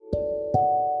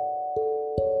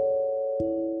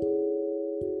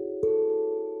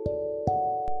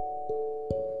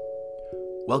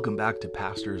Welcome back to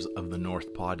Pastors of the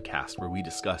North podcast, where we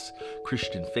discuss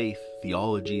Christian faith,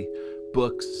 theology,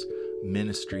 books,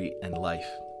 ministry, and life.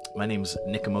 My name's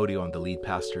Nick Amodio. I'm the lead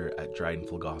pastor at Dryden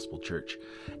Full Gospel Church,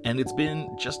 and it's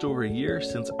been just over a year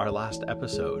since our last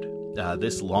episode.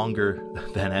 This longer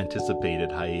than anticipated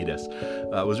hiatus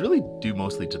was really due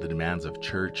mostly to the demands of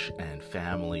church and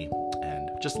family and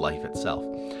just life itself.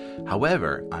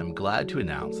 However, I'm glad to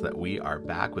announce that we are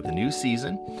back with a new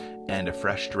season and a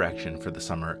fresh direction for the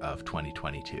summer of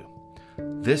 2022.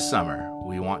 This summer,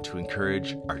 we want to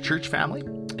encourage our church family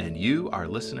and you, our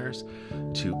listeners,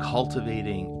 to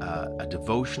cultivating a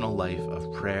devotional life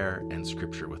of prayer and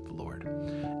scripture with the Lord.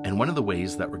 And one of the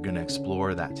ways that we're going to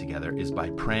explore that together is by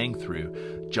praying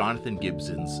through Jonathan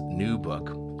Gibson's new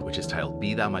book, which is titled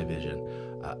Be Thou My Vision,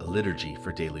 a liturgy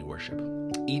for daily worship.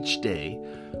 Each day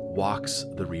walks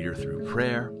the reader through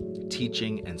prayer,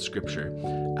 teaching, and scripture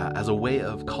as a way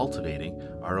of cultivating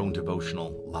our own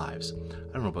devotional lives.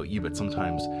 I don't know about you, but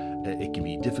sometimes it can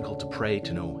be difficult to pray,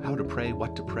 to know how to pray,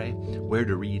 what to pray, where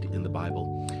to read in the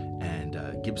Bible.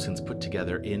 And Gibson's put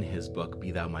together in his book,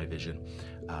 Be Thou My Vision,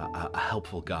 a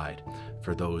helpful guide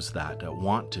for those that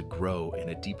want to grow in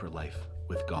a deeper life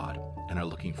with God and are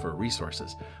looking for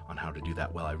resources on how to do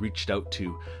that. Well, I reached out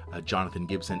to Jonathan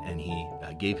Gibson, and he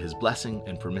gave his blessing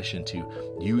and permission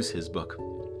to use his book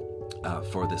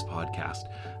for this podcast.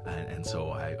 And so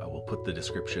I will put the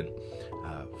description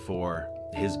for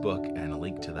his book and a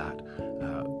link to that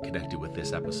connected with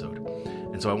this episode.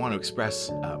 And so I want to express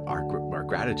our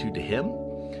gratitude to him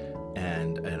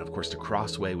and of course to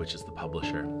Crossway, which is the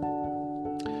publisher,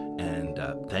 and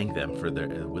thank them for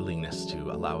their willingness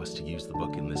to allow us to use the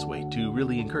book in this way to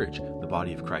really encourage the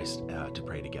body of Christ to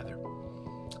pray together.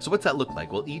 So what's that look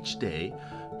like? Well, each day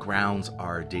grounds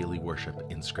our daily worship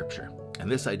in Scripture.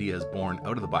 And this idea is born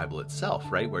out of the Bible itself,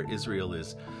 right? Where Israel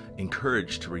is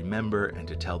encouraged to remember and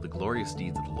to tell the glorious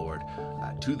deeds of the Lord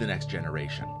to the next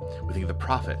generation. We think of the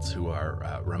prophets who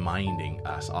are reminding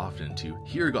us often to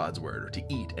hear God's word or to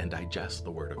eat and digest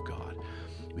the word of God.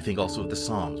 We think also of the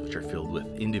Psalms, which are filled with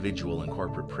individual and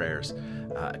corporate prayers,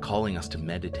 calling us to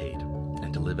meditate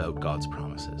and to live out God's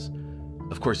promises.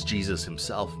 Of course, Jesus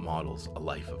himself models a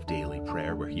life of daily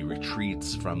prayer where he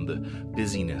retreats from the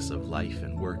busyness of life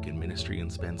and work and ministry and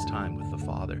spends time with the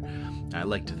Father. I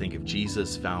like to think if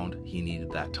Jesus found he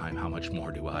needed that time, how much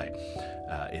more do I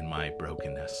in my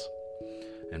brokenness?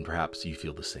 And perhaps you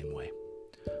feel the same way.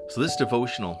 So this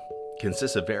devotional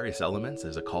consists of various elements.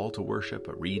 There's a call to worship,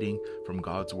 a reading from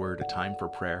God's word, a time for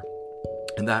prayer.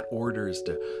 And that order is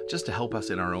just to help us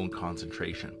in our own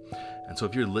concentration. And so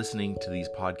if you're listening to these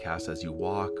podcasts as you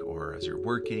walk or as you're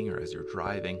working or as you're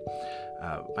driving,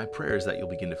 my prayer is that you'll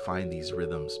begin to find these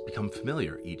rhythms become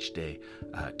familiar each day,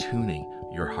 tuning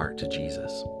your heart to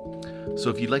Jesus. So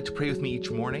if you'd like to pray with me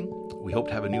each morning, we hope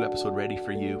to have a new episode ready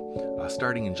for you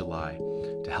starting in July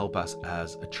to help us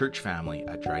as a church family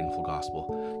at Dryden Full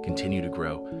Gospel continue to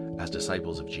grow as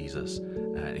disciples of Jesus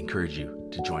and encourage you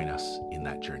to join us in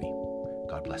that journey.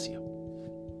 God bless you.